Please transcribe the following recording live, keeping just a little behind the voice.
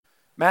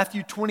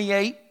Matthew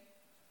 28,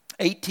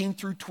 18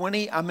 through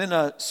 20. I'm in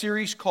a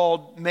series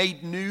called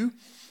Made New.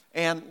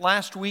 And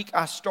last week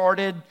I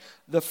started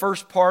the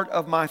first part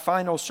of my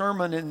final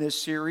sermon in this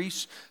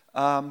series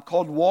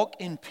called Walk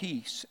in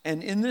Peace.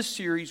 And in this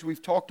series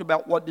we've talked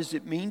about what does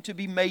it mean to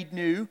be made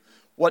new?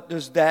 What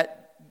does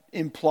that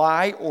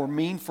imply or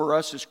mean for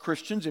us as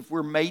Christians if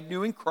we're made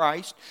new in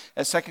Christ?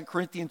 As 2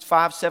 Corinthians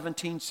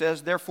 5:17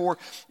 says, therefore,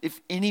 if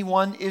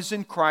anyone is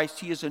in Christ,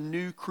 he is a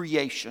new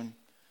creation.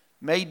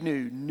 Made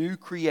new, new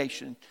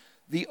creation.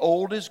 The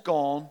old is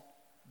gone.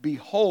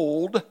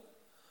 Behold,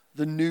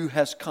 the new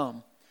has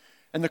come.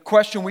 And the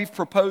question we've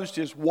proposed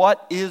is,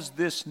 what is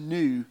this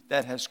new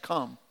that has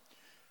come?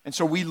 And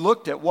so we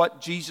looked at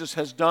what Jesus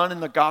has done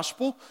in the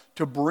gospel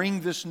to bring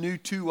this new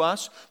to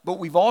us, but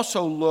we've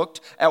also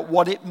looked at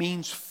what it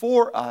means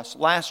for us.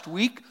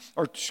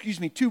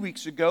 2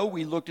 weeks ago,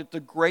 we looked at the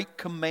great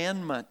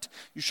commandment.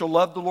 You shall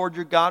love the Lord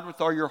your God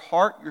with all your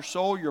heart, your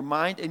soul, your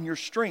mind, and your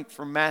strength,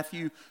 from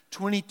Matthew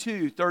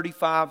 22,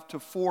 35 to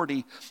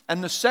 40.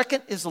 And the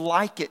second is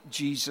like it,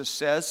 Jesus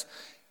says,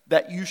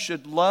 that you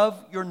should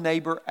love your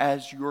neighbor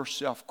as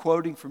yourself,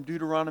 quoting from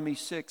Deuteronomy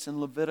 6 and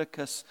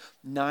Leviticus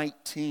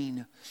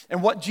 19.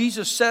 And what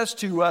Jesus says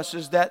to us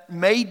is that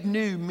made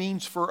new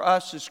means for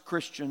us as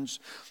Christians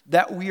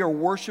that we are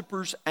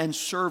worshipers and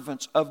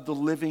servants of the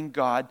living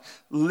God,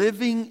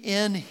 living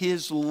in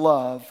His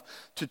love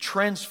to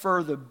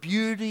transfer the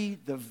beauty,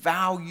 the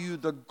value,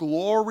 the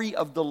glory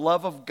of the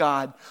love of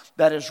God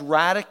that has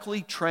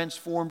radically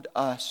transformed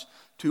us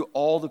to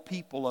all the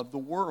people of the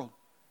world.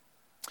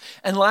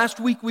 And last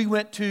week we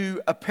went to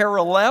a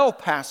parallel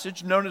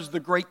passage known as the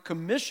Great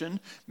Commission,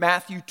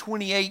 Matthew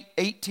 28,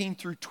 18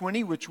 through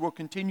 20, which we'll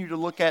continue to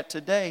look at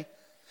today.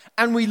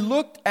 And we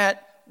looked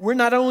at, we're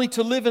not only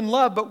to live in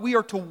love, but we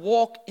are to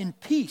walk in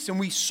peace. And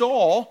we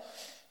saw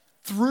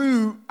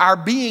through our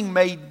being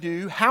made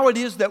new how it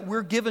is that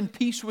we're given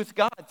peace with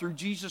God through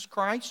Jesus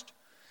Christ,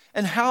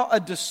 and how a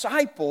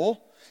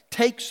disciple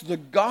takes the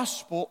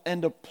gospel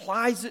and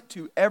applies it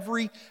to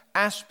every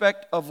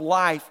aspect of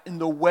life in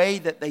the way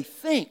that they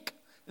think.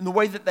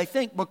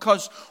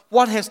 Because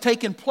what has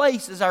taken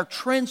place is our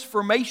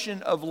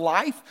transformation of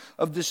life,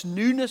 of this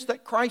newness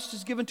that Christ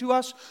has given to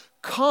us,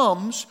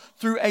 comes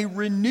through a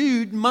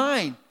renewed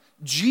mind.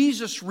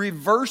 Jesus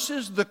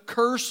reverses the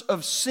curse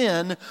of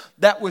sin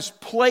that was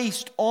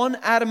placed on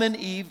Adam and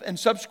Eve, and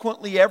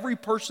subsequently every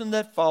person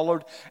that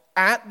followed,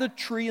 at the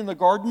tree in the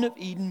Garden of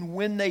Eden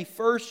when they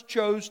first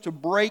chose to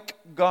break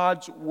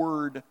God's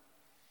word.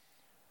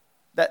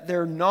 That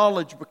their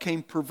knowledge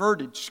became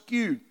perverted,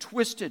 skewed,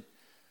 twisted.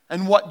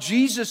 And what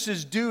Jesus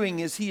is doing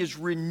is He is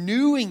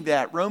renewing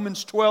that.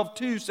 Romans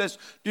 12:2 says,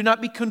 do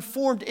not be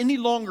conformed any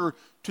longer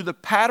to the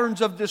patterns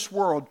of this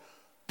world.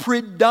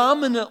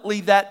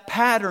 Predominantly that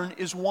pattern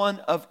is one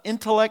of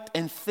intellect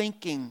and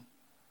thinking.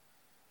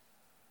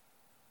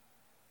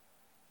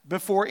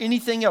 Before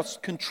anything else,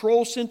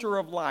 control center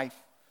of life.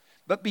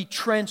 But be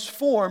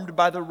transformed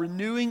by the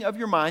renewing of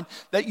your mind,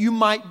 that you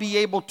might be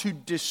able to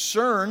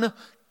discern,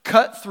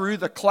 cut through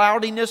the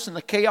cloudiness and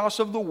the chaos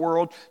of the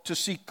world to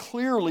see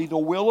clearly the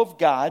will of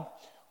God,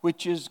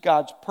 which is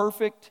God's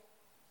perfect,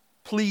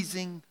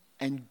 pleasing,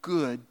 and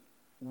good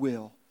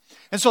will.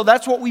 And so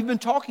that's what we've been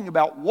talking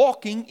about,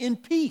 walking in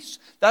peace.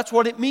 That's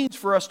what it means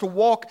for us to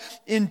walk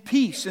in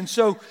peace. And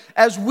so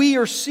as we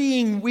are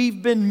seeing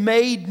we've been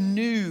made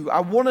new, I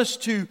want us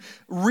to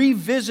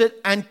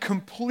revisit and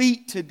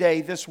complete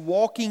today this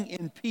walking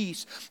in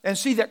peace and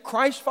see that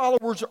Christ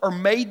followers are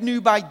made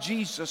new by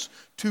Jesus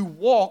to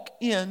walk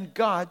in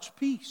God's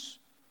peace.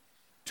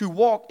 To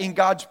walk in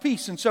God's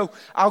peace. And so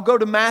I'll go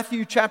to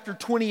Matthew chapter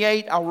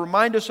 28. I'll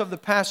remind us of the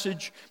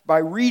passage by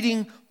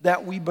reading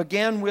that we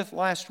began with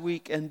last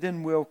week, and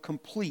then we'll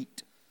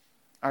complete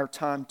our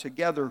time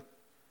together.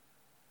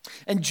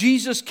 And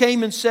Jesus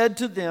came and said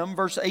to them,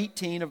 verse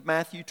 18 of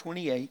Matthew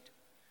 28,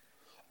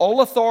 all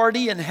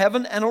authority in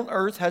heaven and on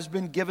earth has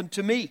been given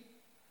to me.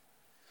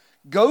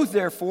 Go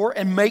therefore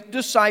and make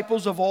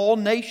disciples of all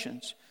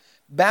nations,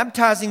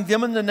 baptizing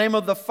them in the name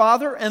of the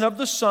Father and of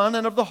the Son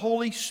and of the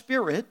Holy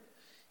Spirit,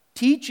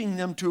 teaching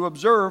them to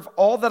observe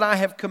all that I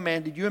have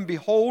commanded you. And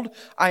behold,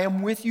 I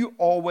am with you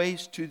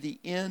always to the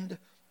end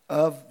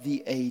of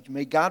the age.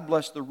 May God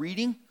bless the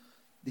reading,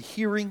 the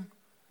hearing,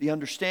 the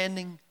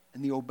understanding,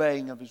 and the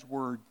obeying of His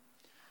word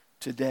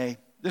today.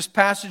 This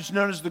passage,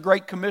 known as the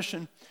Great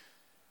Commission,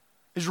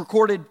 is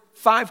recorded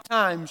 5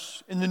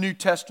 times in the New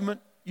Testament.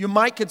 You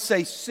could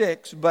say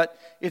 6, but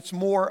it's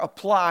more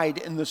applied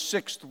in the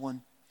 6th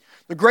one.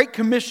 The Great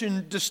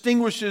Commission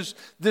distinguishes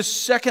this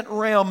second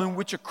realm in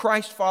which a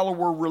Christ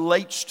follower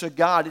relates to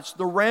God. It's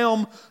the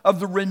realm of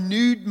the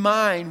renewed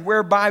mind,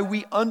 whereby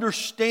we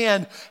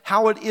understand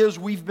how it is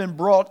we've been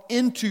brought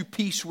into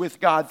peace with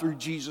God through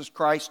Jesus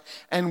Christ,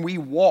 and we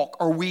walk,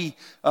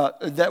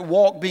 that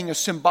walk being a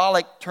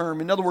symbolic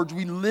term. In other words,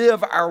 we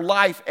live our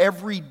life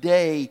every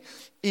day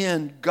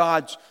in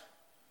God's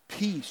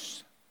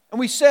peace. And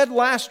we said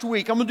last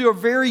week, I'm going to do a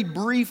very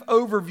brief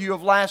overview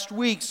of last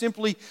week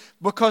simply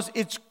because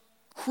it's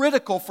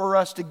critical for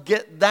us to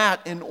get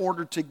that in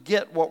order to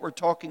get what we're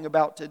talking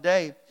about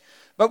today.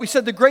 But we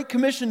said the Great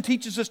Commission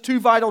teaches us two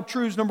vital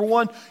truths. Number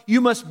one, you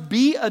must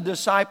be a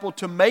disciple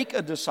to make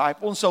a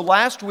disciple. And so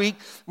last week,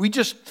 we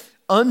just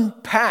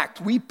unpacked,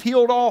 we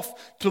peeled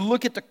off to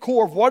look at the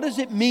core of what does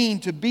it mean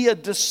to be a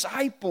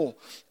disciple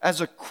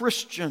as a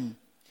Christian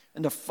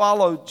and to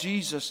follow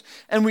Jesus.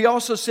 And we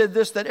also said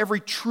this, that every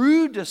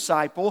true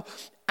disciple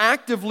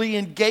actively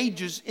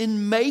engages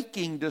in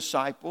making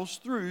disciples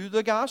through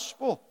the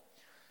gospel.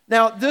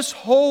 Now, this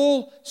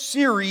whole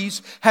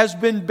series has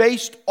been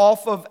based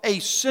off of a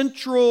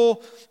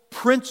central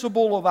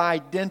principle of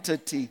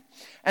identity.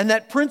 And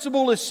that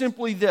principle is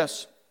simply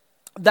this,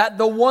 that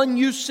the one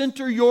you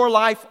center your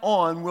life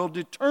on will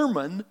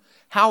determine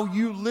how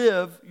you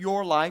live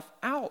your life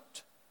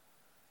out.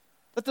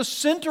 That the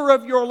center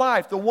of your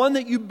life, the one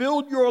that you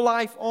build your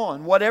life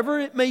on, whatever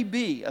it may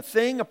be, a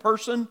thing, a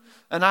person,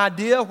 an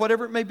idea,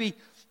 whatever it may be,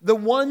 the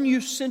one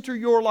you center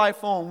your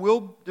life on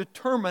will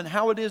determine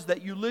how it is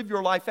that you live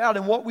your life out.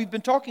 And what we've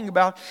been talking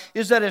about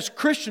is that as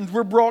Christians,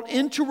 we're brought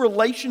into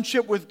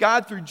relationship with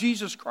God through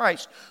Jesus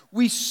Christ.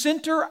 We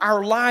center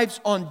our lives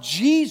on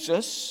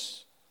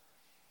Jesus,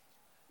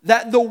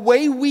 that the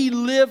way we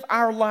live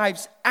our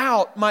lives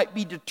out might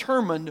be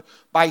determined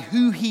by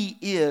who He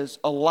is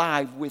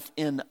alive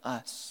within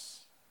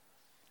us.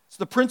 It's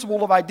the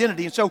principle of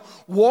identity. And so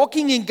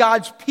walking in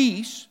God's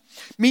peace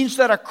means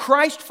that a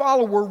Christ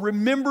follower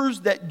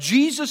remembers that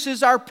Jesus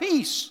is our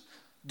peace.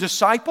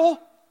 Disciple,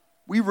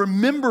 we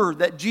remember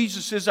that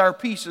Jesus is our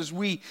peace as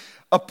we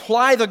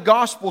apply the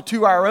gospel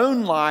to our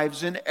own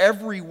lives in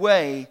every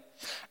way,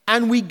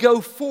 and we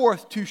go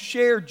forth to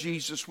share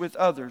Jesus with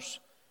others.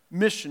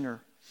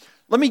 Missioner.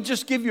 Let me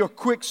just give you a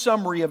quick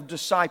summary of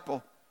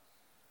disciple.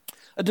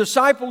 A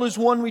disciple is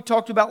one we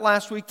talked about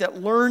last week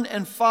that learns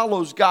and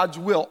follows God's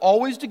will,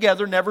 always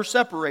together, never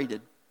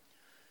separated.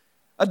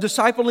 A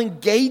disciple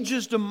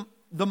engages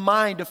the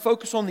mind to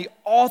focus on the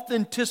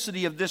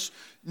authenticity of this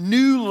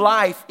new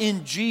life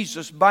in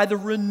Jesus by the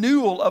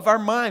renewal of our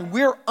mind.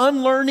 We're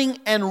unlearning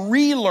and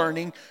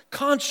relearning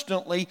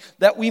constantly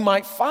that we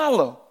might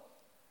follow.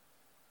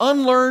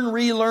 Unlearn,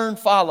 relearn,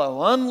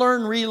 follow.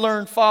 Unlearn,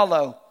 relearn,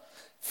 follow.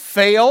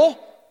 Fail,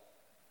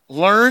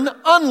 learn,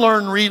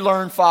 unlearn,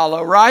 relearn,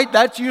 follow, right?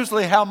 That's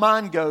usually how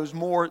mine goes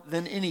more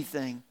than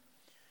anything.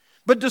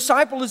 But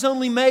disciple is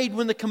only made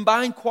when the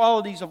combined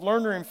qualities of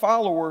learner and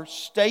follower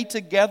stay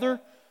together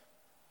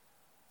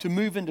to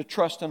move into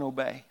trust and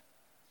obey.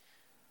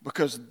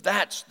 Because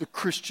that's the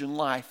Christian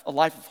life, a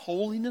life of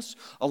holiness,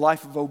 a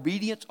life of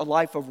obedience, a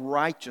life of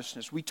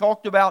righteousness. We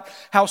talked about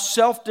how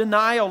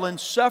self-denial and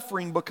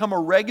suffering become a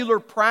regular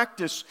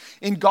practice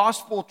in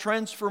gospel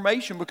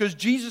transformation, because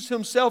Jesus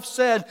Himself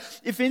said,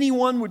 if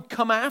anyone would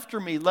come after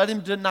me, let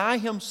him deny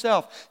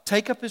himself,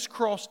 take up his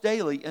cross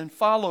daily and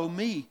follow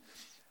me.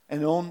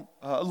 And on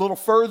a little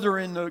further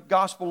in the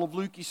Gospel of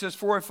Luke, He says,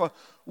 for if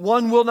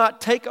one will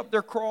not take up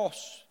their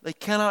cross, they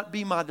cannot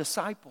be my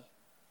disciple.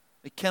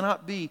 They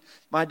cannot be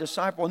my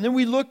disciple. And then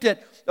we looked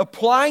at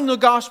applying the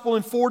gospel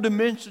in 4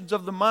 dimensions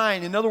of the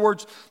mind. In other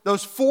words,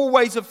 those 4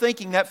 ways of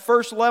thinking. That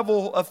first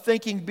level of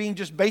thinking being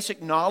just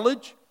basic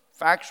knowledge,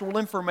 factual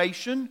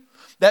information.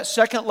 That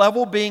second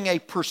level being a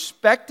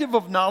perspective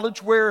of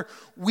knowledge where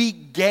we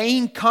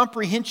gain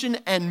comprehension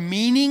and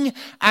meaning,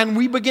 and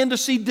we begin to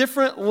see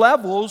different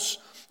levels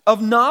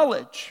of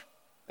knowledge.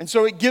 And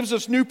so it gives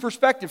us new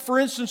perspective. For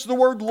instance, the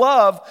word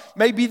love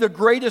may be the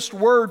greatest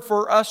word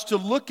for us to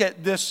look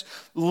at this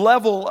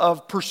level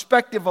of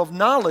perspective of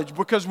knowledge,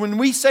 because when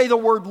we say the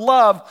word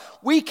love,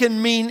 we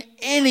can mean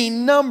any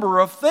number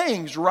of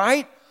things,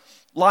 right?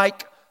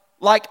 Like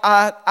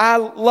I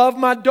love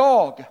my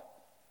dog.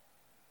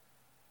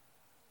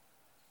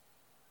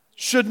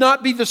 Should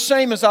not be the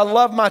same as I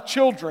love my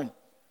children.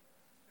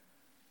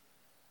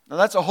 Now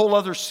that's a whole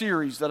other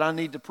series that I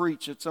need to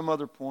preach at some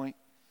other point.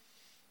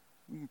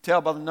 You can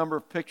tell by the number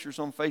of pictures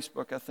on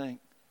Facebook, I think.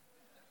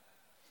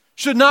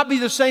 Should not be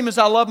the same as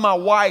I love my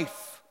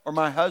wife or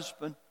my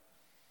husband.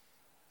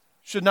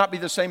 Should not be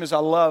the same as I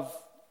love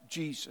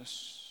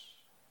Jesus.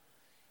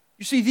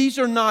 You see, these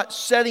are not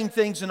setting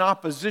things in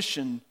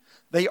opposition.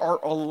 They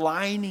are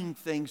aligning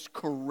things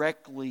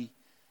correctly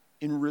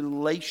in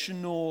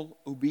relational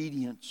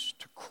obedience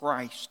to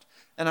Christ.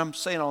 And I'm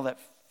saying all that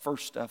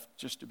first stuff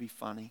just to be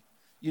funny.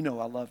 You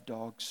know I love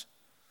dogs.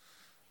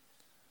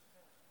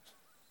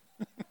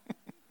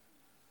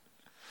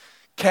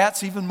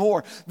 Cats even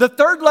more. The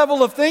third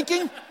level of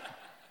thinking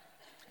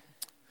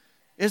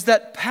is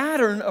that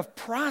pattern of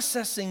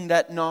processing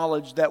that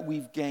knowledge that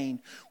we've gained,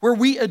 where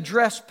we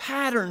address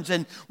patterns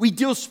and we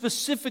deal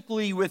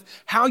specifically with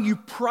how you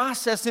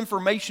process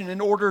information in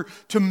order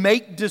to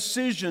make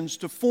decisions,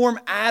 to form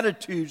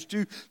attitudes,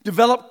 to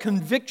develop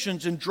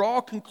convictions and draw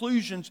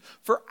conclusions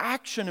for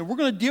action. And we're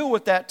going to deal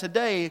with that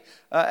today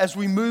as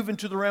we move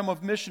into the realm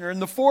of missionary.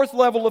 And the fourth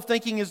level of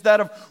thinking is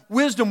that of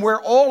wisdom, where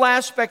all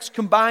aspects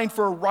combine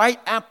for a right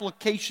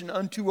application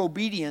unto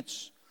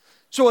obedience.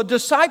 So a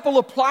disciple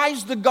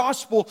applies the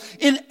gospel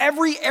in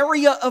every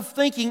area of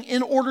thinking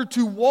in order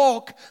to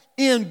walk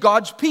in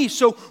God's peace.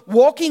 So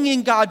walking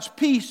in God's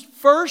peace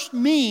first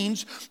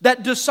means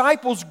that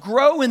disciples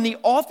grow in the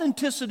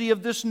authenticity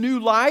of this new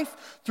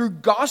life through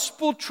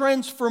gospel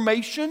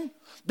transformation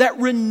that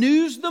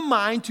renews the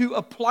mind to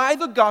apply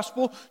the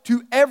gospel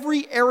to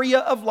every area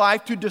of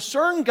life, to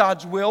discern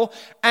God's will,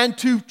 and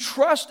to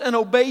trust and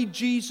obey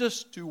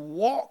Jesus to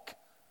walk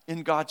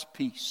in God's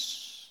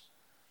peace.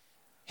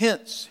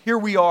 Hence, here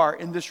we are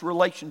in this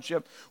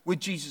relationship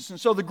with Jesus. And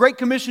so the Great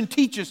Commission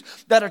teaches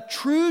that a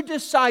true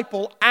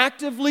disciple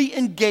actively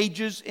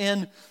engages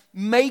in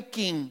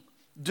making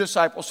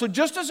disciples. So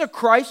just as a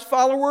Christ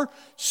follower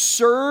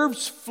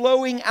serves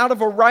flowing out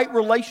of a right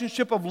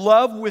relationship of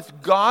love with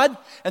God,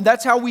 and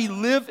that's how we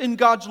live in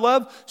God's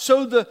love,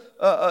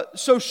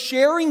 so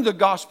sharing the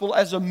gospel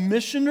as a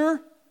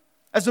missioner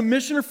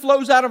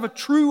flows out of a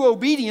true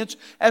obedience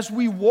as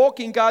we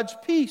walk in God's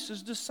peace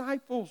as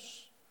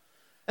disciples.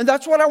 And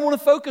that's what I want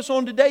to focus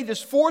on today,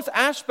 this fourth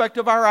aspect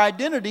of our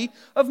identity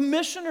of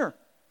missioner.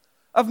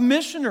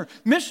 Missioner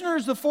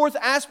is the fourth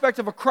aspect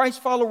of a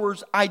Christ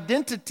follower's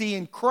identity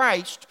in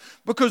Christ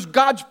because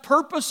God's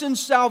purpose in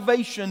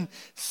salvation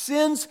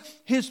sends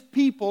His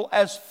people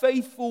as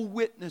faithful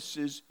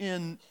witnesses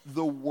in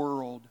the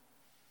world.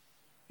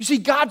 You see,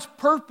 God's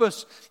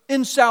purpose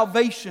in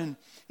salvation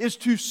is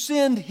to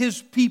send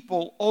His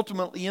people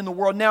ultimately in the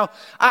world. Now,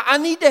 I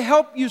need to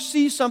help you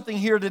see something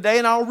here today,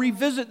 and I'll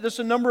revisit this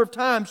a number of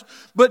times.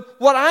 But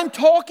what I'm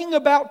talking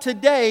about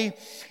today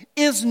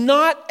is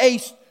not a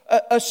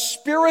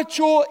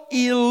spiritual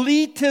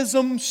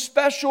elitism,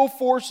 special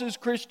forces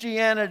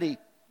Christianity.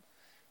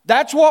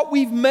 That's what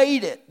we've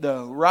made it,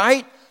 though,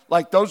 right?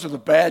 Like, those are the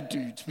bad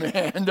dudes,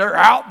 man. They're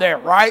out there,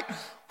 right?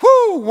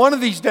 Whoo, one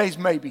of these days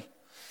maybe.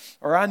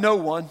 Or I know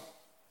one,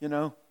 you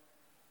know.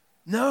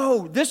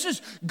 No, this is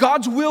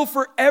God's will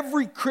for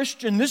every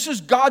Christian. This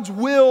is God's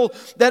will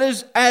that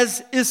is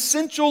as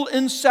essential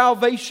in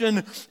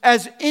salvation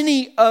as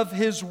any of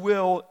His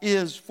will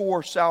is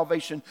for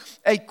salvation.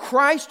 A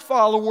Christ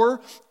follower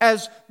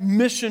as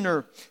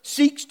missioner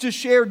seeks to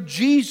share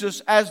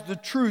Jesus as the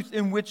truth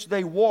in which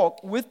they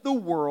walk with the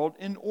world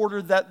in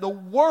order that the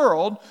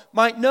world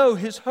might know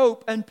His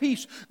hope and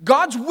peace.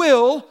 God's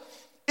will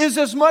is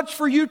as much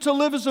for you to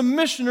live as a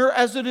missioner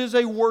as it is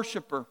a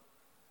worshiper.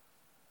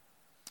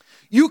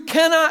 You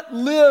cannot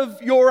live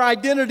your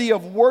identity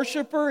of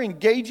worshiper,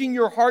 engaging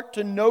your heart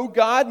to know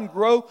God and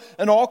grow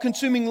an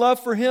all-consuming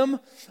love for Him,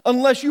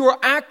 unless you are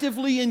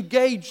actively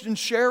engaged in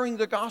sharing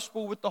the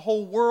gospel with the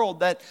whole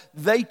world that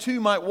they too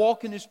might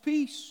walk in His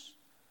peace.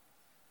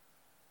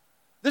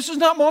 This is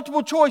not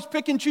multiple choice,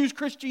 pick and choose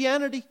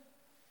Christianity.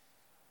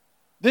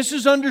 This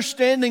is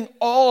understanding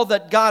all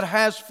that God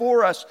has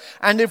for us.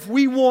 And if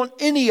we want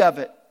any of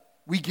it,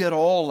 we get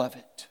all of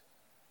it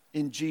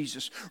in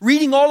Jesus.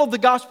 Reading all of the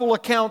gospel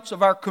accounts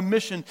of our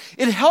commission,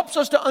 it helps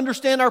us to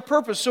understand our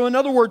purpose. So in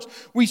other words,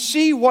 we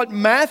see what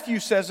Matthew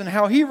says and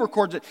how he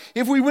records it.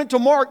 If we went to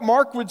Mark,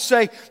 Mark would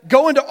say,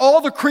 go into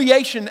all the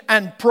creation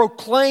and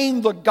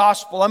proclaim the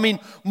gospel. I mean,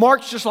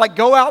 Mark's just like,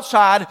 go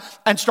outside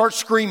and start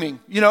screaming,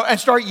 and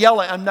start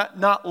yelling. I'm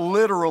not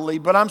literally,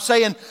 but I'm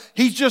saying,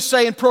 he's just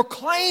saying,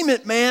 proclaim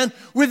it, man,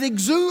 with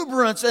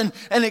exuberance and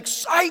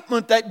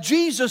excitement that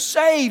Jesus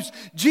saves,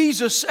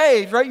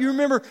 right? You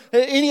remember,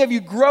 any of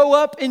you grow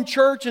up in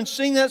church and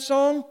sing that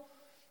song?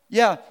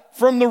 Yeah,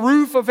 from the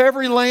roof of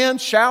every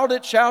land, shout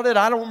it.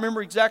 I don't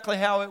remember exactly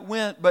how it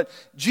went, but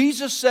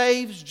Jesus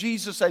saves.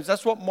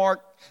 That's what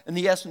Mark, and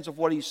the essence of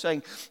what he's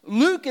saying.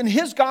 Luke, in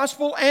his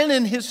gospel and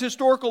in his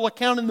historical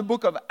account in the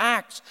book of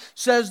Acts,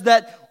 says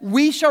that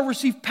we shall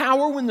receive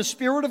power when the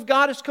Spirit of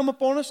God has come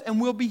upon us, and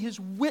we'll be His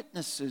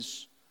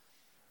witnesses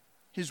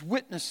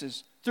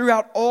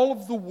throughout all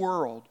of the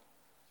world.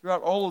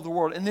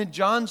 And then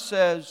John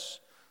says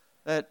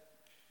that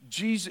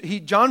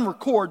John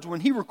records, when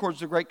he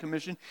records the Great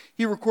Commission,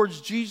 he records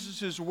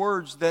Jesus'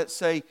 words that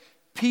say,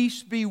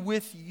 peace be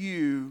with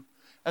you,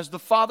 as the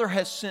Father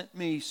has sent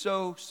me,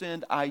 so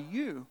send I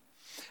you.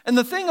 And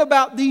the thing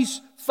about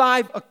these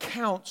 5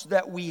 accounts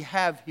that we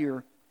have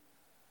here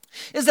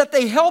is that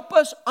they help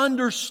us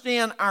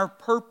understand our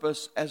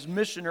purpose as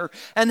missioner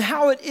and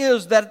how it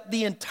is that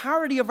the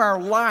entirety of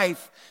our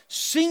life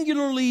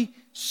singularly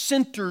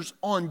centers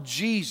on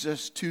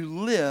Jesus to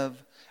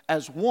live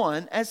as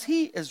one, as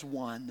He is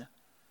one.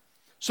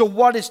 So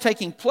what is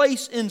taking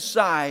place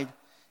inside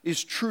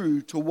is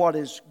true to what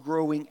is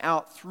growing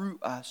out through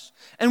us.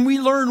 And we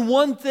learn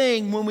one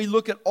thing when we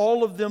look at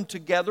all of them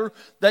together,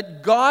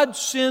 that God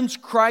sends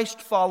Christ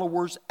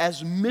followers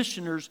as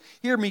missioners,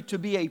 hear me, to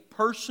be a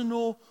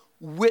personal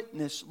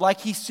witness,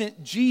 like He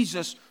sent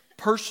Jesus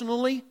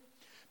personally,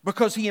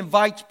 because He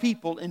invites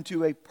people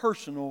into a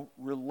personal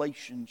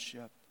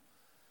relationship.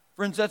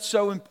 Friends, that's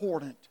so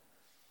important.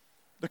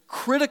 The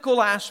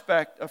critical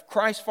aspect of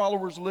Christ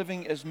followers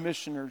living as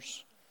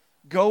missioners,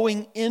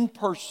 going in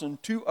person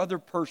to other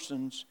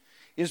persons,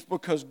 is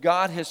because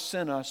God has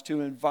sent us to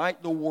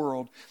invite the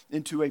world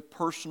into a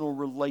personal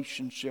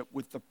relationship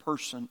with the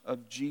person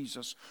of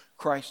Jesus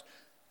Christ.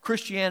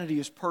 Christianity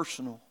is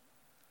personal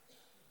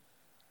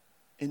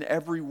in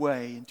every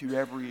way and to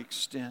every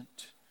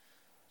extent.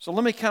 So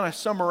let me kind of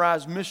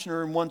summarize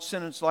missioner in one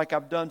sentence like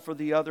I've done for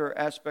the other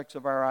aspects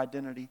of our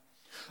identity.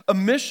 A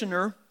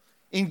missioner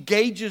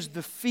engages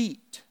the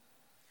feet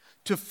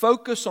to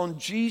focus on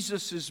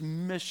Jesus'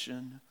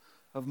 mission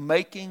of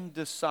making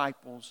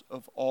disciples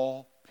of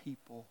all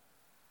people.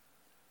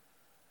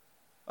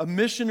 A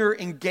missioner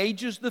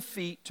engages the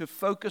feet to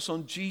focus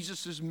on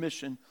Jesus'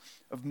 mission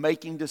of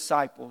making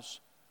disciples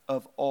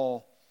of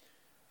all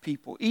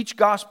people. Each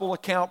gospel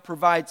account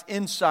provides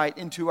insight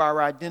into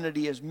our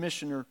identity as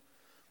missioner.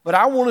 But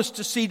I want us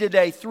to see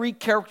today three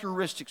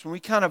characteristics. When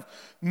we kind of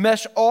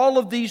mesh all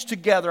of these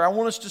together, I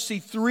want us to see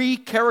three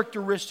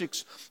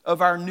characteristics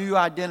of our new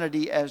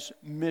identity as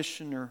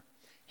missioner.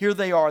 Here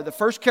they are. The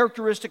first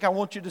characteristic I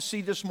want you to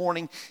see this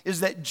morning is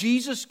that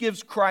Jesus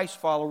gives Christ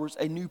followers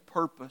a new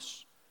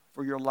purpose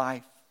for your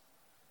life.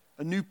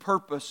 A new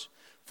purpose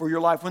for your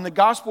life. When the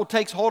gospel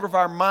takes hold of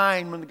our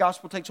mind, when the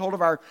gospel takes hold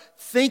of our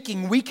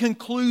thinking, we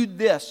conclude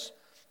this: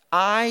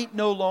 I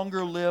no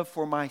longer live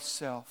for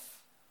myself.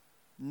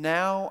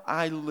 Now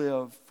I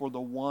live for the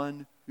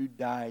one who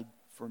died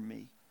for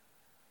me.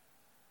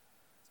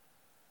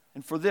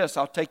 And for this,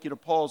 I'll take you to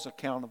Paul's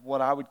account of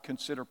what I would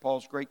consider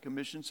Paul's Great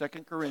Commission, 2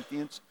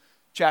 Corinthians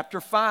chapter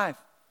 5.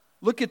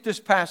 Look at this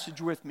passage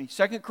with me.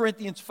 2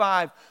 Corinthians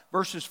 5,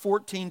 verses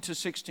 14 to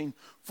 16.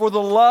 For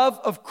the love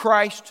of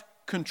Christ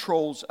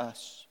controls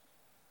us,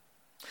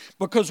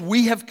 because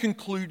we have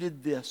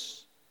concluded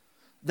this,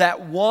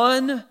 that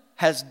one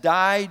has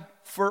died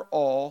for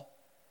all,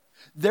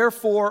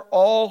 therefore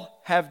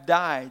all have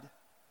died.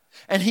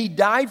 And he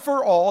died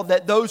for all,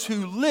 that those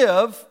who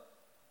live,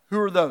 who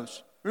are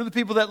those? Who are the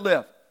people that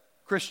live?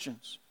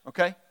 Christians,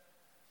 okay?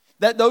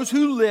 That those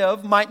who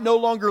live might no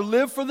longer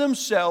live for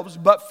themselves,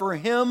 but for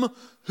him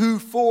who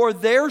for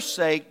their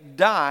sake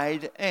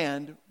died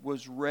and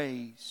was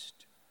raised.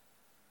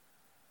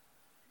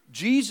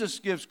 Jesus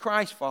gives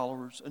Christ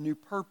followers a new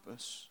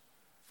purpose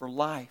for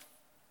life.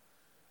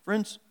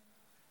 Friends,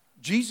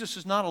 Jesus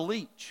is not a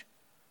leech.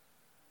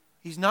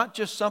 He's not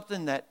just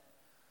something that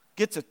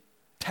gets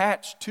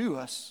attached to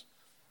us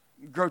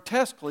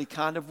grotesquely,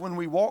 kind of, when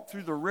we walk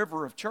through the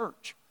river of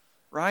church,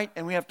 right?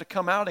 And we have to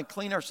come out and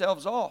clean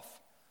ourselves off.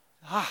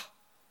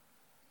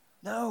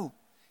 No.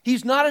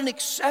 He's not an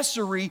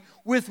accessory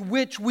with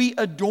which we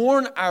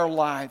adorn our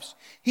lives.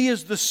 He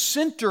is the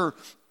center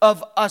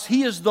of us.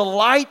 He is the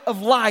light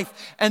of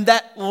life. And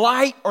that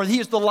light, or He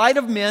is the light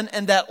of men,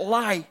 and that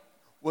light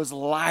was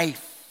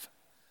life.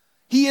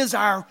 He is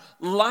our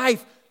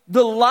life.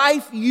 The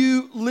life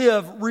you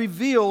live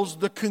reveals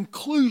the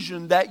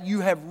conclusion that you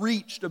have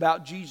reached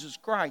about Jesus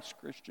Christ,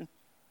 Christian.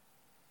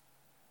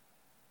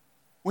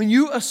 When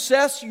you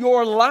assess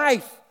your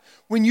life,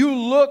 when you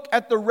look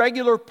at the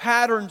regular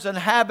patterns and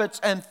habits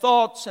and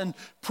thoughts and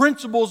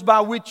principles by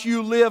which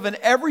you live and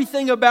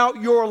everything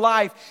about your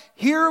life,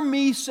 hear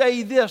me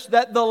say this,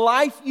 that the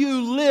life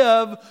you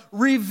live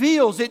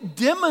reveals, it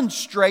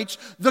demonstrates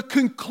the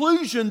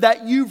conclusion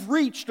that you've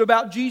reached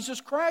about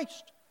Jesus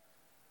Christ.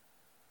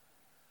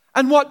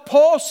 And what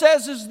Paul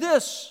says is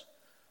this,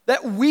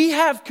 that we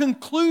have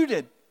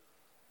concluded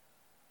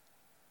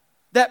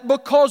that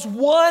because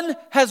one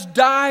has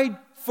died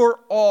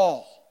for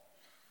all,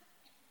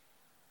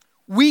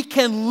 we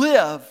can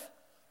live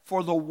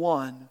for the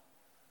one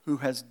who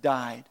has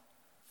died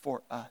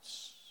for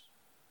us.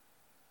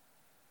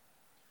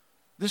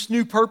 This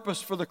new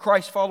purpose for the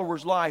Christ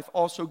follower's life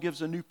also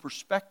gives a new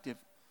perspective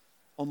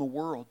on the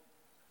world.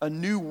 A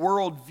new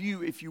world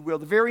view, if you will.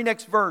 The very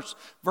next verse,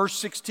 verse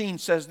 16,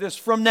 says this: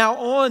 From now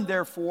on,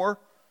 therefore,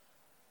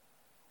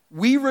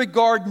 we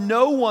regard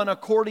no one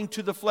according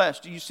to the flesh.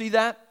 Do you see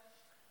that?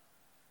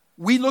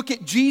 We look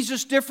at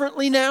Jesus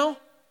differently now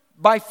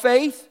by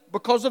faith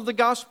because of the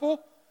gospel.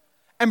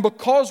 And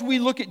because we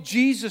look at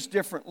Jesus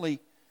differently,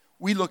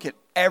 we look at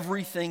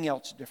everything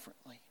else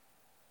differently.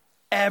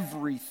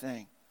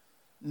 Everything.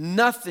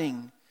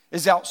 Nothing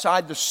is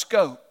outside the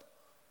scope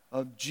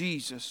of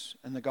Jesus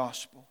and the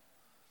gospel.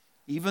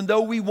 Even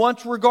though we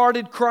once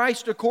regarded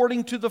Christ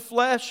according to the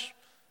flesh,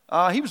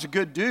 he was a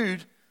good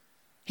dude.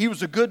 He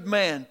was a good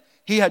man.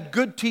 He had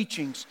good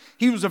teachings.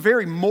 He was a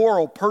very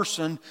moral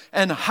person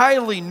and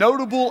highly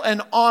notable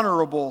and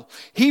honorable.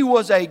 He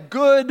was a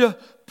good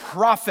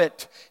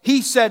prophet.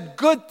 He said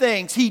good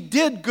things. He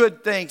did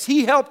good things.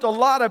 He helped a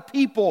lot of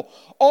people.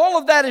 All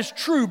of that is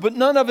true, but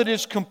none of it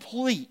is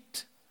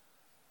complete.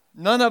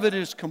 None of it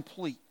is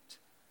complete.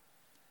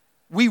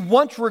 We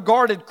once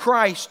regarded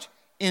Christ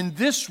in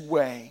this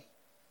way.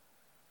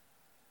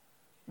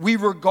 We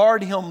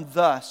regard Him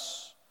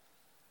thus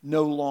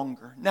no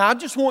longer. Now, I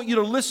just want you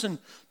to listen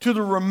to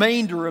the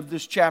remainder of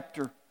this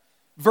chapter,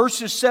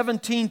 verses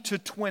 17 to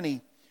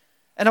 20.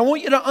 And I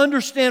want you to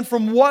understand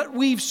from what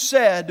we've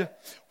said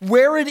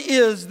where it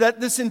is that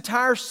this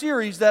entire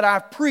series that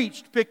I've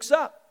preached picks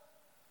up.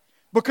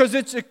 Because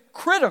it's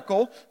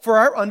critical for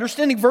our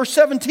understanding. Verse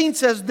 17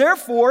 says,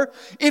 Therefore,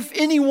 if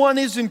anyone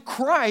is in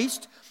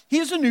Christ, he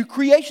is a new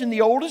creation.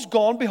 The old is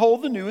gone,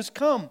 behold, the new is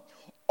come.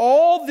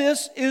 All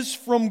this is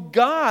from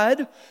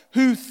God,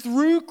 who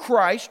through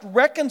Christ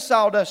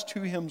reconciled us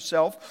to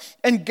himself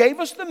and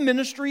gave us the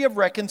ministry of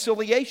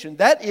reconciliation.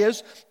 That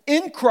is,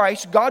 in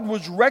Christ, God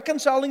was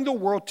reconciling the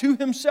world to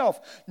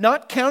himself,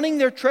 not counting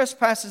their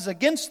trespasses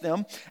against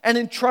them, and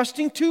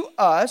entrusting to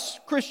us,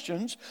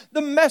 Christians,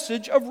 the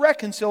message of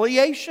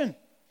reconciliation.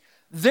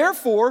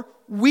 Therefore,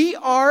 we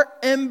are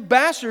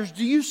ambassadors.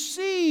 Do you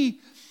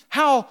see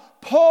how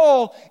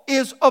Paul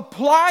is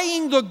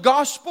applying the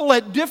gospel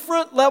at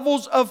different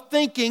levels of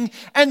thinking,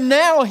 and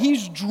now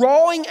he's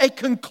drawing a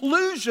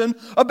conclusion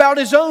about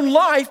his own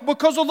life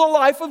because of the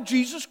life of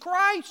Jesus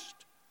Christ?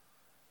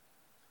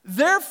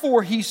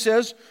 Therefore, he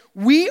says,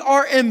 we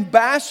are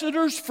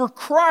ambassadors for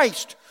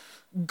Christ.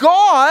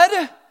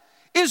 God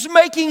is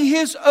making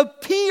his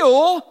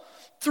appeal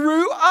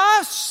through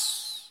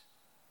us.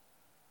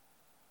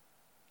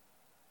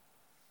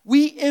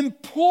 We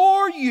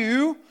implore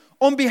you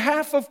on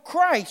behalf of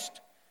Christ,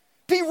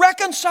 be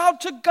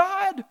reconciled to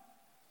God.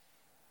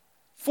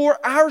 For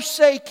our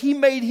sake, he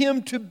made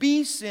him to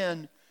be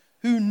sin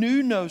who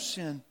knew no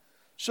sin,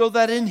 so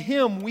that in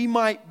him we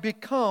might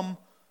become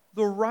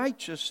the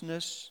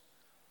righteousness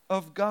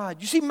of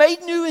God. You see,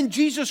 made new in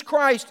Jesus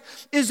Christ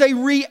is a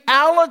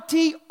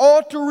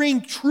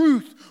reality-altering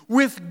truth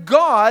with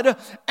God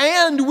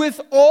and with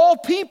all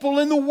people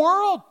in the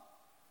world.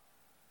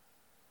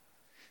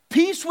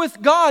 Peace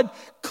with God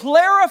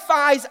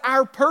clarifies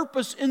our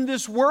purpose in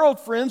this world,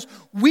 friends.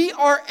 We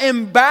are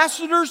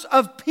ambassadors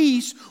of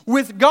peace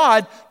with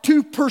God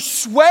to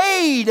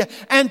persuade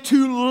and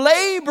to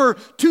labor,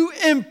 to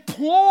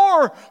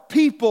implore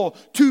people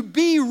to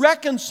be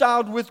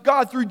reconciled with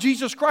God through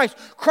Jesus Christ.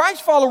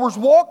 Christ followers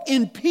walk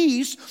in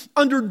peace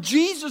under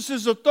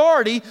Jesus'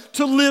 authority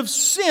to live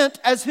sent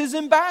as his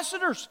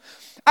ambassadors.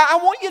 I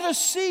want you to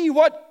see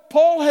what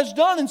Paul has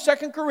done in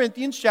 2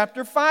 Corinthians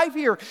chapter 5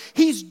 here.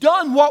 He's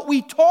done what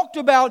we talked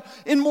about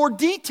in more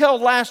detail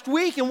last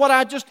week and what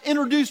I just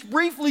introduced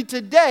briefly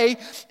today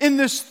in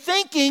this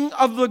thinking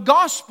of the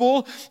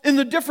gospel in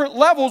the different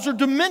levels or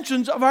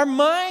dimensions of our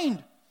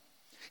mind.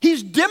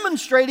 He's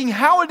demonstrating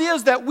how it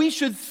is that we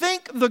should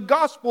think the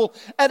gospel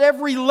at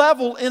every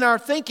level in our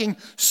thinking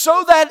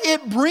so that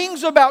it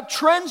brings about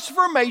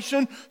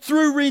transformation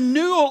through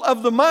renewal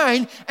of the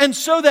mind and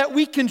so that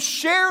we can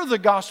share the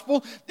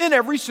gospel in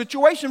every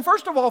situation.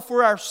 First of all,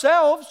 for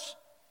ourselves.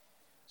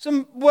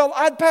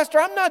 Pastor,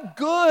 I'm not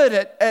good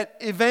at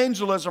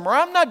evangelism, or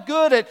I'm not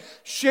good at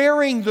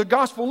sharing the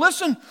gospel.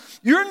 Listen,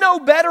 you're no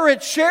better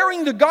at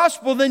sharing the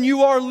gospel than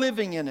you are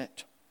living in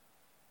it.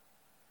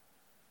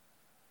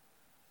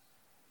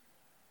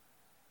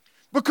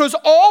 Because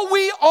all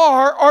we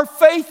are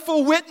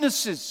faithful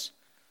witnesses.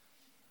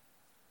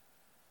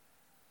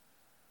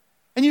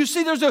 And you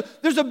see, there's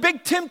a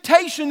big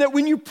temptation that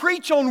when you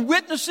preach on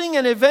witnessing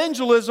and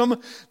evangelism,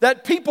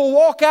 that people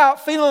walk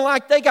out feeling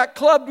like they got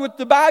clubbed with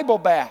the Bible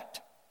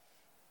bat.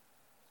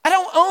 I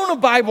don't own a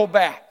Bible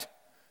bat.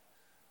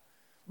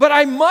 But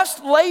I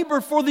must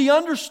labor for the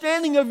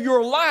understanding of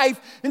your life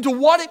into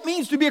what it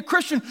means to be a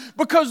Christian,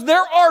 because there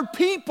are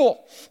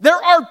people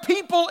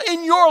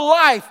in your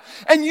life,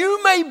 and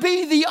you may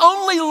be the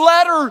only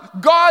letter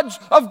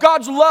of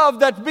God's love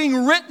that's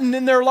being written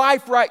in their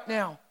life right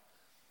now.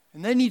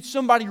 And they need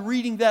somebody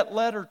reading that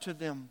letter to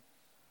them.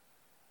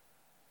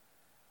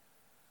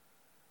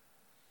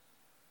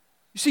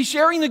 You see,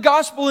 sharing the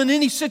gospel in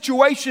any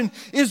situation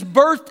is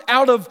birthed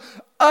out of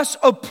us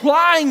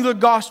applying the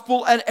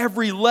gospel at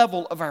every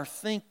level of our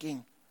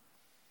thinking.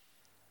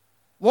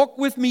 Walk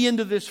with me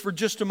into this for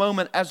just a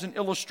moment as an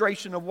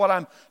illustration of what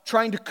I'm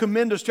trying to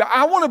commend us to.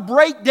 I want to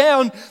break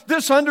down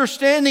this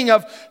understanding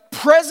of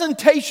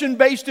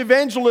presentation-based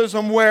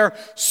evangelism where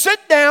sit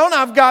down,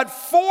 I've got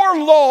 4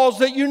 laws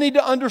that you need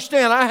to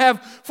understand. I have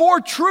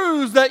 4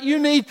 truths that you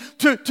need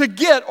to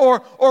get or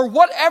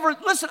whatever.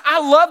 Listen,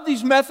 I love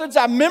these methods.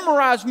 I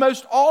memorized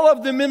most all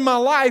of them in my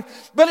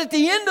life. But at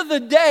the end of the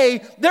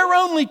day, they're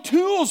only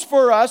tools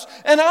for us.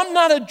 And I'm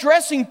not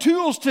addressing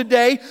tools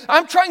today.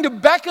 I'm trying to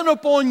beckon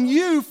upon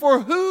you for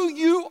who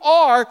you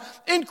are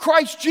in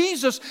Christ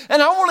Jesus.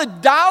 And I want to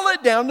dial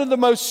it down to the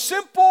most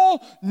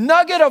simple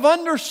nugget of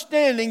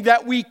understanding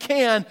that we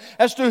can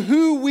as to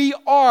who we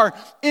are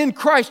in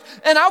Christ.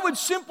 And I would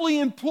simply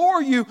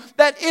implore you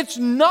that it's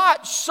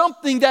not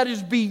something that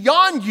is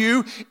beyond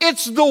you.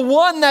 It's the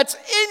one that's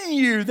in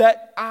you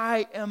that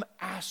I am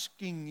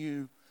asking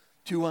you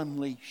to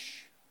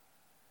unleash.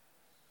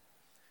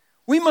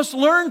 We must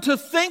learn to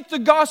think the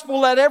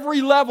gospel at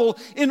every level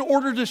in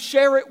order to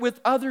share it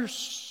with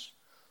others.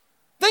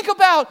 Think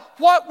about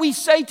what we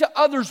say to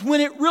others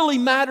when it really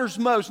matters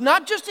most.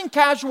 Not just in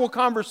casual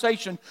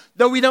conversation,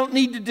 though we don't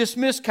need to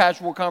dismiss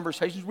casual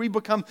conversations. We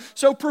become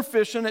so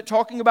proficient at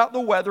talking about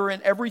the weather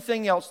and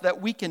everything else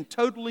that we can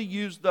totally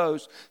use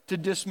those to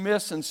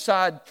dismiss and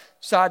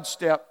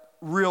sidestep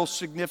real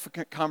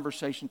significant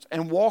conversations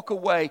and walk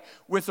away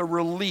with a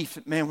relief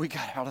that, man, we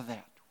got out of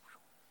that.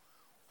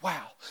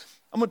 Wow.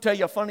 I'm going to tell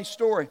you a funny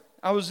story.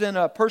 I was in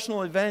a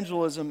personal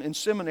evangelism in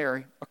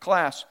seminary, a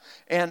class,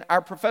 and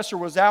our professor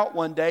was out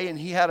one day, and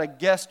he had a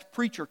guest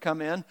preacher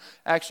come in.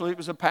 Actually, it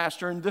was a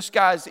pastor, and this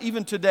guy,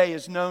 even today,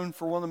 is known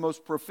for one of the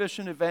most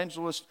proficient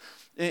evangelists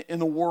in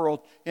the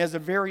world. He has a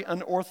very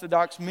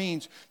unorthodox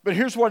means. But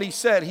here's what he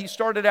said. He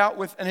started out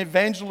with an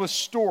evangelist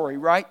story,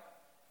 right?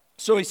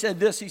 So he said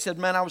this. He said,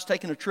 man, I was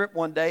taking a trip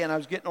one day, and I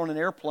was getting on an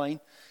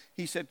airplane.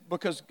 He said,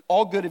 because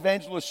all good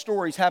evangelist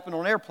stories happen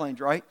on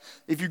airplanes, right?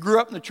 If you grew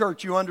up in the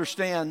church, you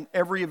understand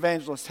every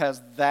evangelist has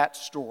that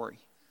story.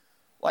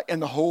 And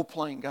the whole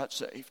plane got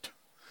saved.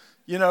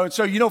 And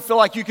so you don't feel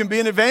like you can be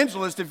an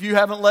evangelist if you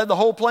haven't led the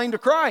whole plane to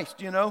Christ,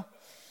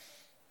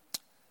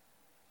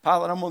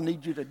 Pilot, I'm going to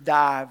need you to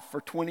dive for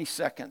 20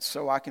 seconds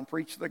so I can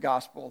preach the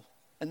gospel.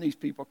 And these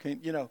people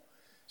can't,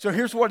 So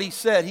here's what he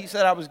said. He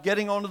said, I was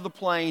getting onto the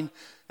plane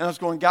and I was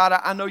going, God,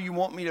 I know you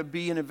want me to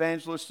be an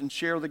evangelist and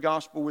share the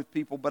gospel with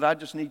people, but I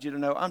just need you to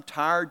know I'm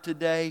tired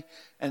today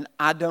and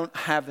I don't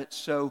have it.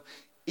 So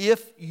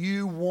if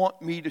you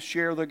want me to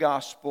share the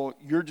gospel,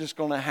 you're just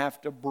going to have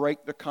to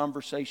break the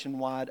conversation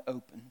wide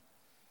open.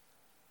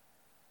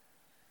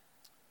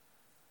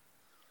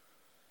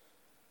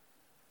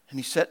 And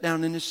he sat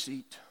down in his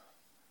seat.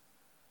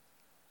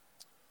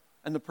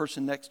 And the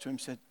person next to him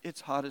said,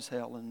 it's hot as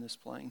hell in this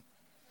plane.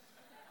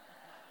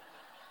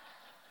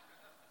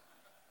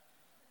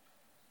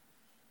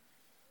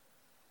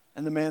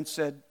 And the man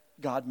said,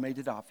 God made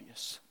it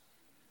obvious.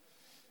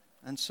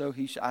 And so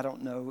I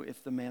don't know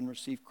if the man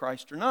received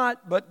Christ or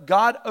not, but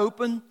God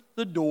opened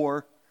the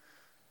door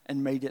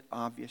and made it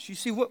obvious. You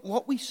see,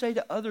 what we say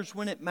to others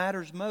when it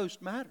matters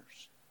most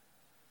matters.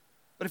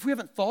 But if we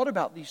haven't thought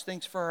about these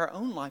things for our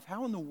own life,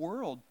 how in the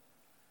world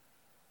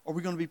are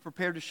we going to be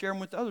prepared to share them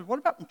with others? What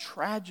about when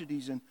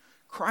tragedies and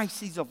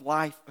crises of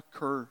life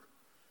occur?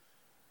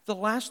 The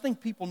last thing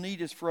people need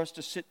is for us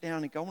to sit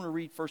down and go. I want to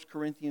read 1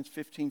 Corinthians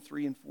 15,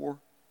 3 and 4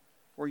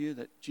 for you,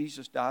 that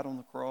Jesus died on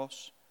the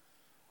cross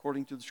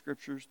according to the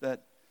Scriptures,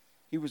 that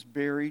He was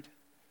buried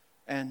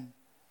and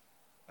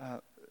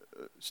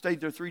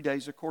stayed there 3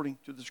 days according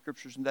to the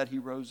Scriptures, and that He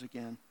rose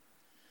again.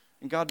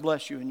 And God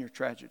bless you in your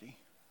tragedy.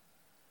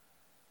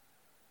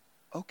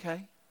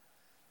 Okay.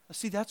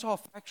 See, that's all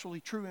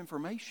factually true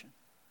information.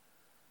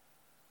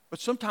 But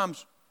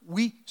sometimes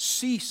we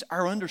cease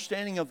our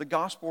understanding of the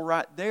gospel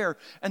right there.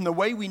 And the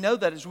way we know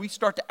that is we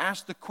start to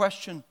ask the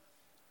question,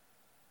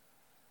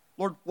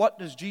 Lord, what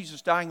does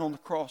Jesus dying on the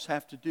cross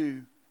have to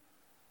do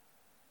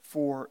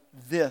for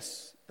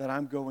this that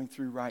I'm going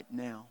through right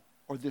now?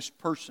 Or this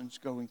person's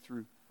going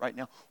through right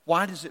now?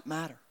 Why does it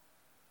matter?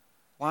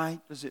 Why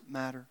does it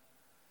matter?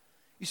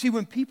 You see,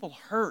 when people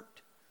hurt,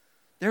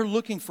 they're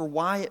looking for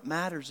why it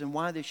matters and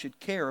why they should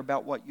care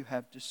about what you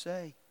have to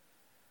say.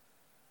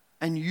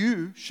 And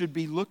you should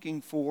be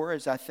looking for,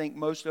 as I think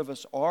most of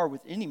us are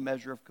with any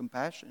measure of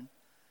compassion,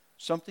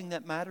 something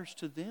that matters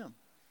to them,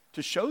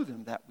 to show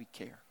them that we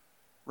care,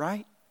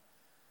 right?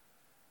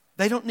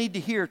 They don't need to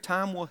hear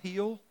time will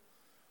heal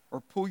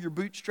or pull your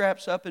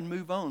bootstraps up and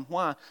move on.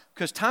 Why?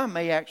 Because time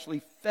may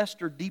actually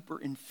fester deeper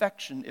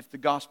infection if the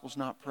gospel's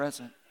not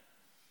present.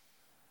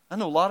 I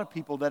know a lot of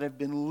people that have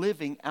been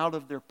living out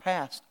of their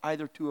past,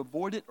 either to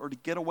avoid it or to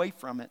get away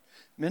from it.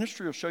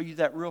 Ministry will show you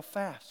that real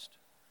fast.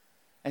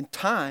 And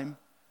time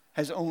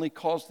has only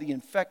caused the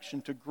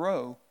infection to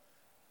grow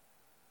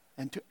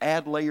and to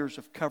add layers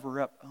of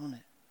cover-up on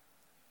it.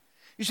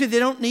 You see, they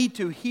don't need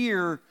to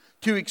hear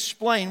to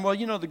explain, well,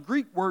 the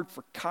Greek word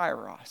for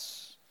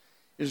kairos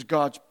is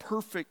God's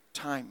perfect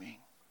timing.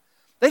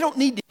 They don't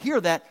need to hear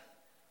that.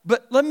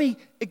 But let me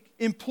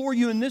implore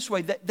you in this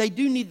way, that they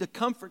do need the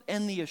comfort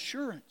and the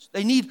assurance.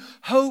 They need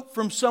hope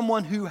from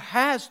someone who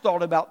has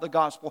thought about the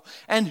gospel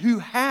and who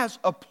has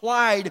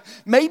applied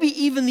maybe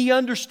even the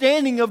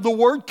understanding of the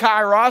word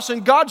kairos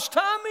and God's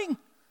timing.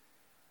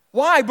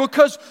 Why?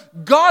 Because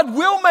God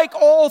will make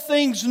all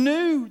things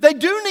new. They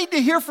do need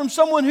to hear from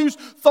someone who's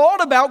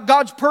thought about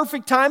God's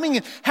perfect timing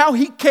and how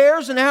He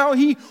cares and how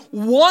He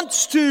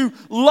wants to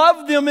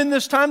love them in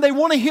this time. They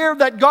want to hear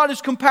that God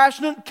is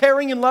compassionate,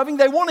 caring, and loving.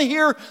 They want to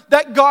hear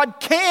that God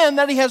can,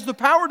 that He has the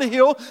power to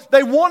heal.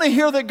 They want to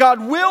hear that God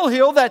will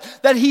heal,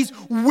 that He's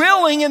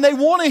willing, and they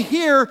want to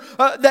hear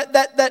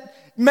that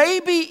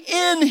maybe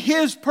in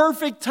His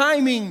perfect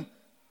timing.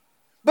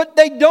 But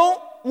they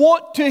don't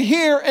want to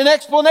hear an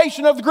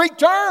explanation of the Greek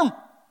term.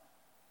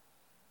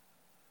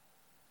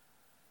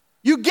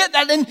 You get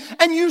that,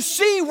 and you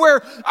see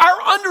where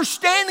our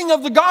understanding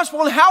of the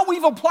gospel and how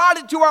we've applied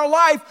it to our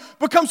life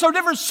becomes so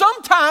different.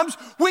 Sometimes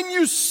when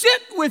you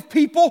sit with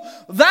people,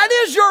 that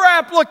is your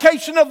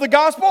application of the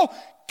gospel.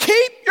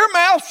 Keep your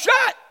mouth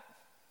shut.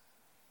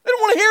 They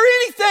don't want to hear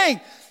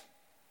anything.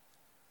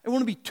 They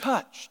want to be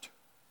touched.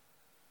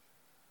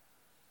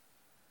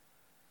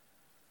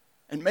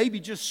 And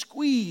maybe just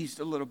squeezed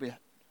a little bit.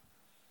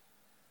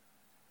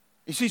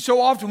 You see,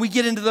 so often we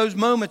get into those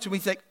moments and we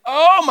think,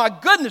 oh my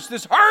goodness,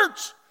 this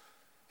hurts.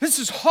 This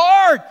is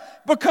hard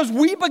because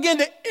we begin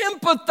to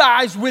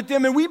empathize with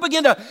them and we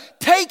begin to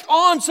take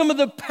on some of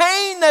the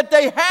pain that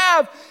they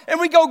have. And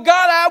we go, God,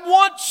 I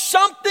want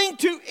something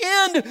to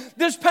end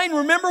this pain.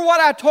 Remember what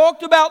I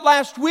talked about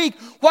last week?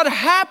 What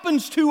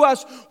happens to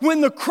us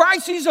when the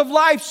crises of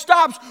life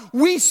stops?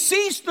 We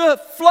cease the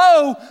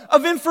flow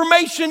of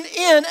information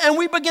in and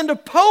we begin to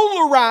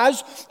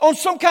polarize on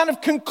some kind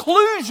of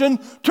conclusion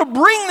to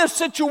bring the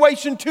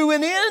situation to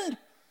an end.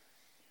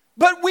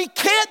 But we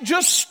can't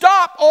just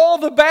stop all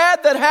the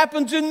bad that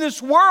happens in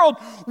this world.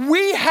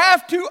 We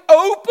have to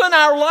open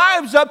our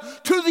lives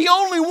up to the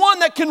only one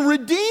that can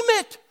redeem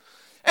it.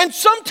 And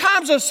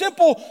sometimes a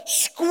simple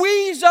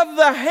squeeze of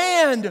the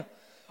hand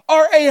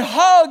or a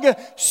hug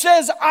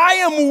says, I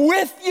am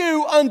with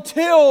you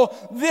until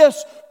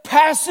this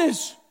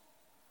passes.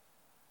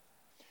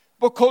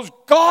 Because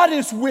God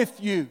is with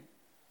you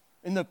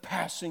in the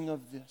passing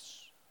of this.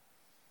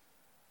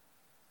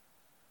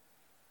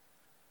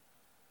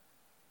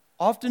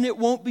 Often it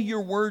won't be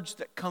your words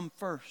that come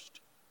first.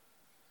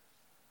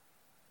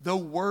 The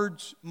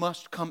words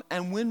must come.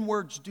 And when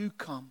words do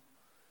come,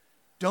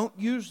 don't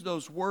use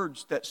those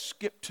words that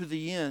skip to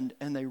the end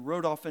and they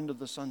rode off into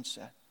the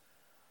sunset.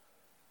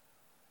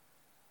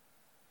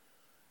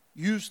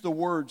 Use the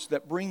words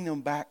that bring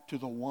them back to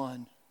the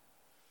one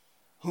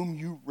whom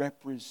you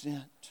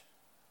represent.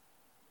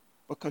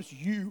 Because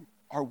you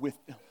are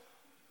with them.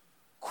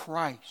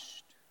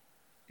 Christ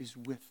is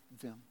with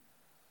them.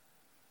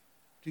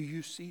 Do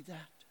you see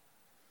that?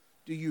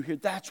 Do you hear?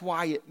 That's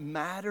why it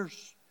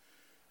matters.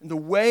 And the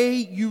way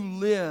you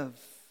live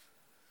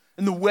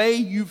and the way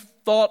you've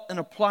thought and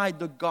applied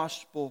the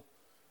gospel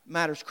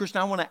matters. Christian,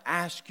 I want to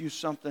ask you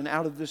something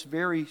out of this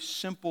very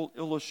simple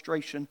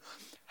illustration.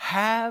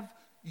 Have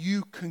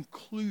you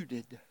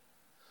concluded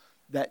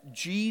that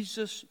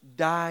Jesus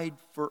died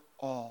for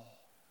all?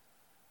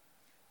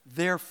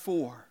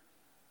 Therefore,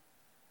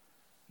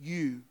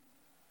 you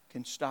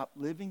can stop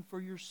living for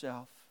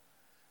yourself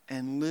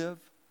and live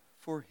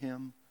for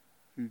Him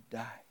who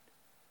died.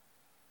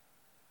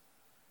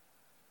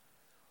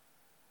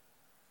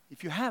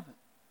 If you haven't,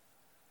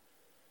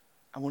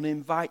 I want to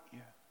invite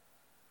you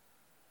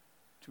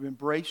to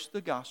embrace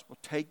the gospel,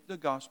 take the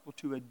gospel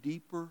to a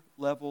deeper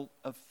level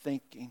of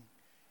thinking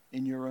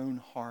in your own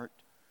heart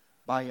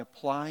by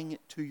applying it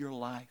to your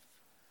life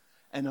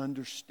and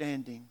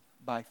understanding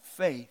by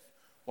faith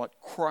what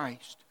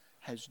Christ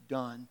has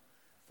done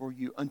for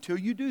you. Until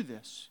you do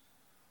this,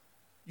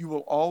 you will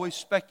always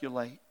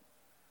speculate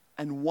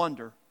and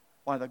wonder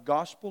why the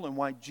gospel and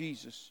why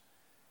Jesus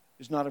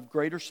is not of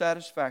greater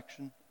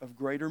satisfaction, of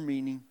greater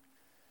meaning,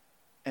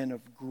 and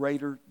of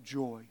greater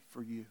joy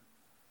for you.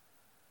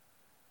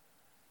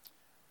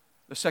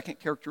 The second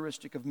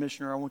characteristic of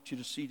missionary I want you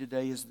to see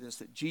today is this,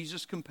 that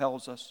Jesus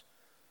compels us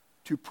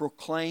to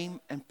proclaim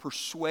and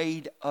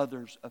persuade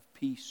others of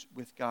peace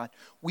with God.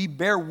 We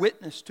bear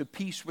witness to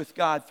peace with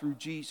God through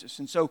Jesus.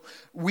 And so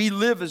we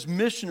live as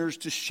missioners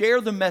to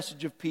share the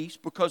message of peace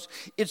because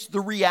it's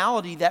the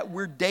reality that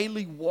we're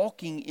daily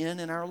walking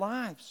in our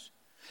lives.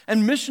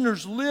 And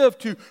missioners live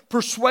to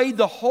persuade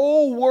the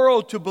whole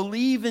world to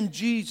believe in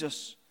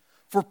Jesus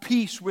for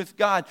peace with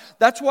God.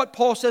 That's what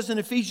Paul says in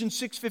Ephesians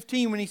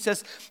 6:15 when he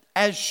says,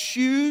 as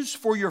shoes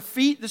for your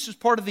feet, this is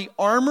part of the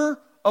armor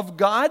of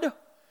God.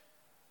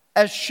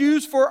 As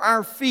shoes for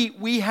our feet,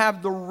 we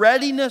have the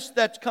readiness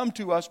that's come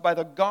to us by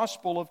the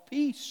gospel of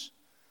peace.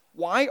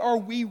 Why are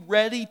we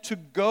ready to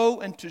go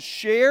and to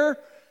share?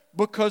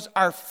 Because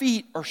our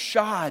feet are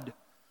shod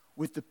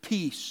with the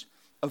peace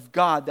of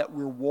God that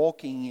we're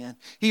walking in.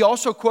 He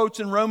also quotes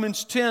in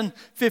Romans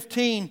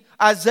 10:15,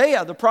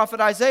 Isaiah, the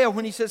prophet Isaiah,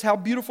 when he says, how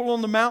beautiful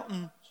on the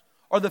mountains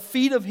are the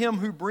feet of him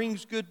who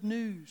brings good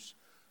news,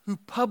 who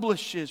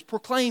publishes,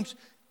 proclaims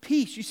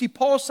peace. You see,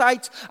 Paul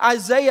cites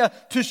Isaiah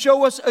to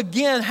show us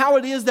again how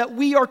it is that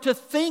we are to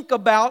think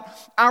about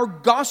our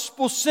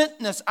gospel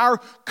sentness, our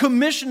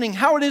commissioning,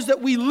 how it is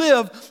that we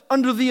live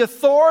under the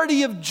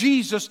authority of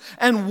Jesus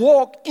and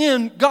walk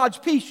in God's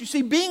peace. You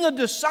see, being a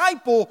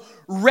disciple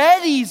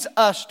readies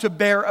us to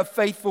bear a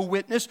faithful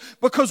witness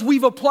because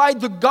we've applied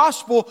the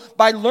gospel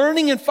by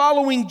learning and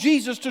following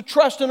Jesus to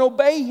trust and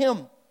obey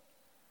Him.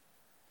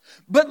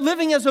 But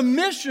living as a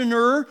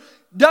missioner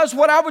does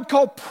what I would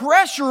call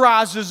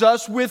pressurizes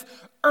us with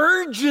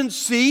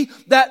urgency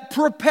that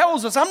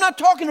propels us. I'm not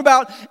talking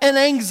about an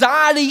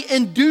anxiety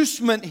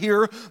inducement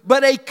here,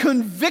 but a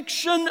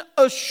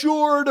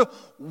conviction-assured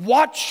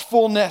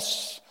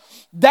watchfulness.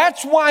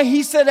 That's why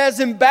he said, as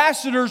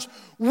ambassadors,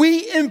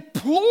 we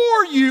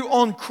implore you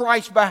on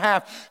Christ's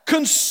behalf,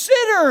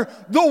 consider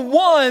the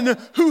one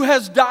who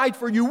has died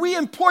for you. We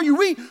implore you,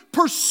 we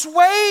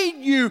persuade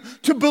you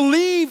to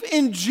believe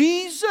in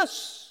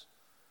Jesus.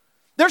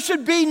 There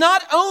should be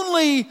not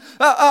only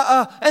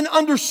an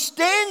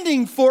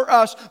understanding for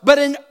us, but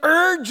an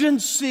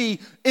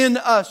urgency in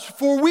us.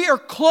 For we are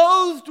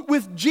clothed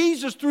with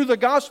Jesus through the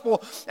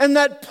gospel, and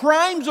that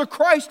primes a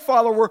Christ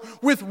follower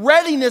with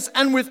readiness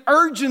and with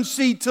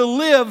urgency to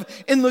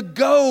live in the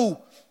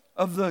go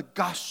of the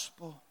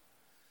gospel.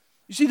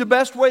 You see, the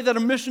best way that a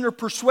missioner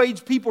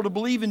persuades people to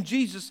believe in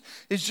Jesus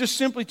is just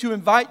simply to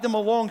invite them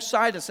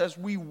alongside us as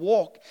we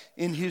walk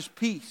in His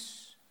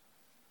peace.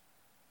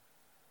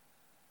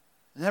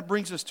 And that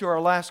brings us to our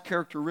last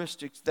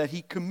characteristic, that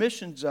He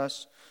commissions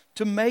us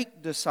to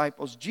make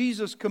disciples.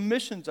 Jesus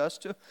commissions us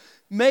to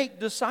make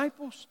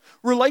disciples.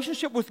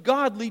 Relationship with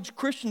God leads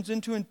Christians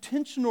into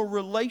intentional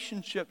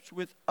relationships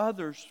with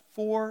others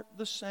for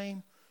the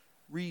same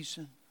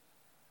reason.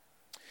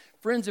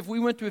 Friends, if we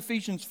went to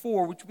Ephesians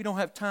 4, which we don't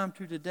have time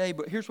to today,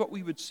 but here's what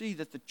we would see,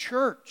 that the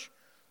church,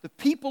 the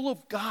people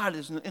of God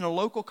is in a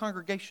local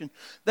congregation,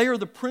 they are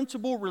the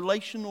principal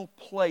relational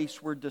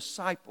place where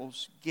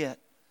disciples get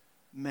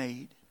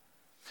made.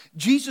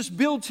 Jesus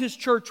builds His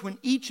church when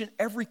each and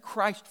every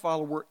Christ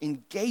follower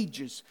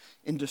engages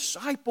in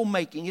disciple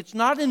making. It's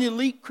not an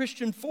elite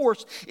Christian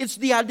force. It's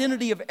the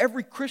identity of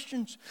every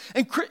Christian.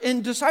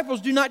 And disciples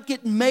do not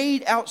get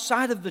made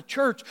outside of the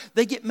church.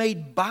 They get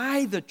made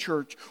by the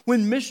church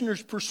when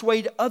missioners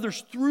persuade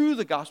others through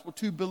the gospel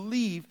to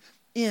believe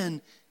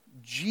in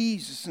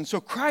Jesus. And so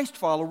Christ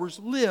followers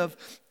live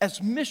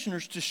as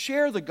missioners to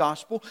share the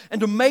gospel and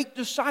to make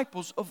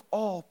disciples of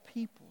all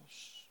people.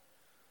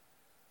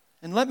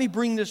 And let me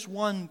bring this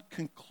one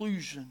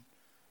conclusion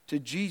to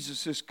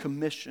Jesus'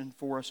 commission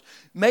for us.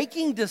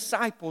 Making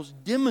disciples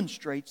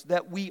demonstrates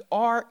that we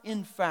are,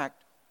 in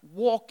fact,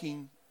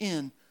 walking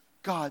in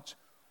God's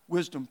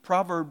wisdom.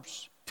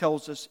 Proverbs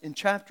tells us in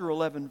chapter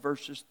 11,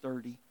 verse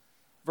 30,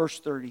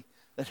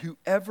 that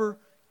whoever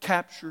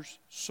captures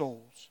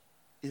souls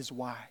is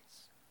wise.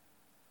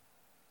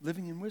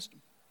 Living in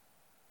wisdom.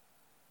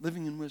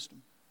 Living in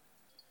wisdom.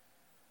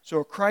 So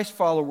a Christ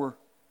follower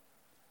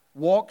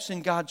walks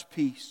in God's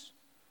peace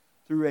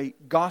through a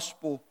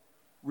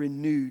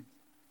gospel-renewed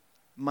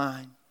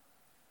mind.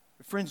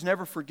 But friends,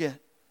 never forget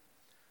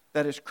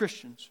that as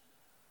Christians,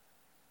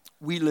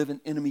 we live in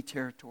enemy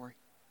territory.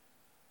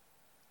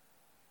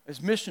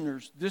 As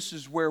missioners, this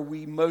is where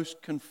we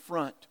most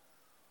confront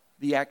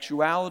the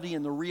actuality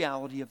and the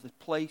reality of the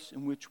place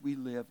in which we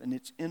live, and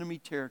it's enemy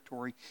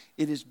territory.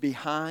 It is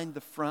behind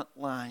the front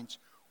lines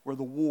where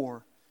the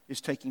war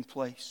is taking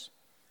place.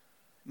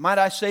 Might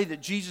I say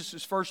that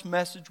Jesus' first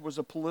message was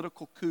a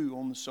political coup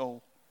on the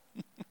soul?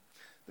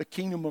 The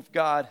kingdom of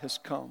God has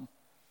come.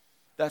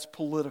 That's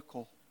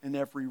political in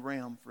every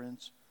realm,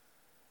 friends.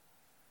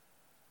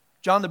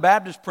 John the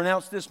Baptist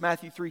pronounced this,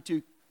 Matthew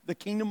 3:2. The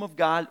kingdom of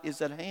God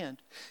is at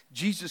hand.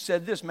 Jesus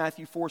said this,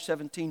 Matthew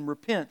 4:17.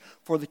 Repent,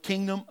 for the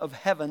kingdom of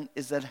heaven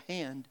is at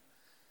hand.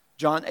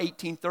 John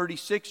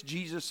 18:36,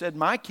 Jesus said,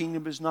 my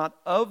kingdom is not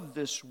of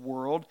this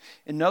world.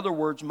 In other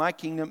words, my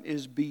kingdom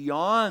is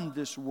beyond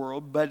this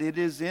world, but it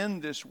is in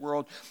this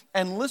world.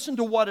 And listen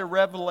to what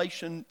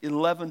Revelation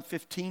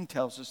 11:15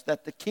 tells us,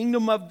 that the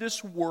kingdom of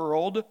this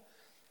world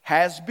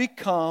has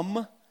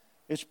become,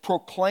 it's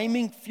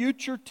proclaiming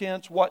future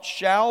tense, what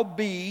shall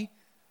be,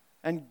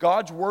 and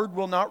God's word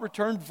will not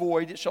return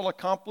void. It shall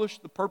accomplish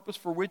the purpose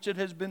for which it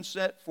has been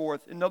set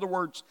forth. In other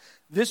words,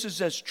 this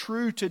is as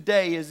true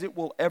today as it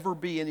will ever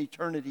be in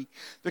eternity.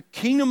 The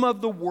kingdom of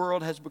the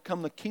world has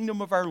become the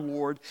kingdom of our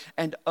Lord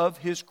and of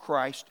His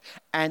Christ,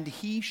 and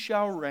He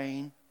shall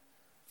reign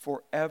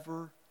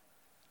forever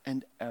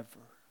and ever.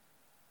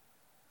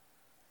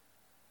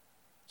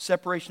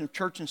 Separation of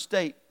church and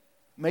state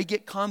may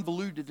get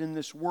convoluted in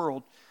this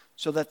world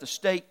so that the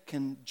state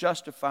can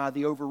justify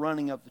the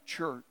overrunning of the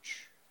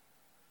church.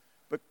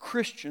 But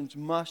Christians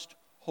must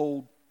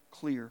hold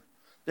clear.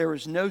 There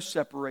is no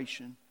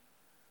separation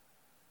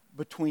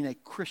between a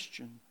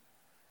Christian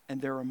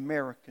and their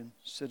American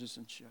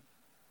citizenship.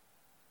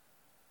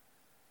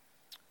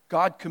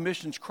 God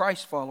commissions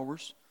Christ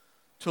followers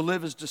to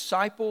live as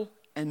disciple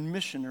and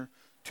missioner,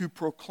 to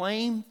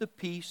proclaim the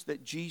peace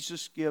that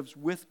Jesus gives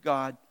with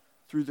God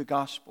through the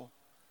gospel,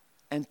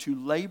 and to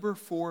labor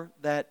for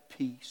that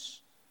peace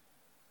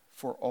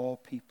for all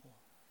people.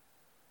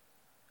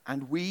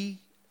 And we,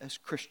 as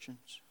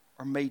Christians,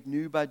 are made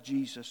new by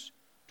Jesus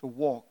to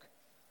walk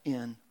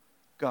in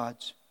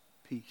God's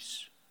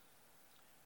peace.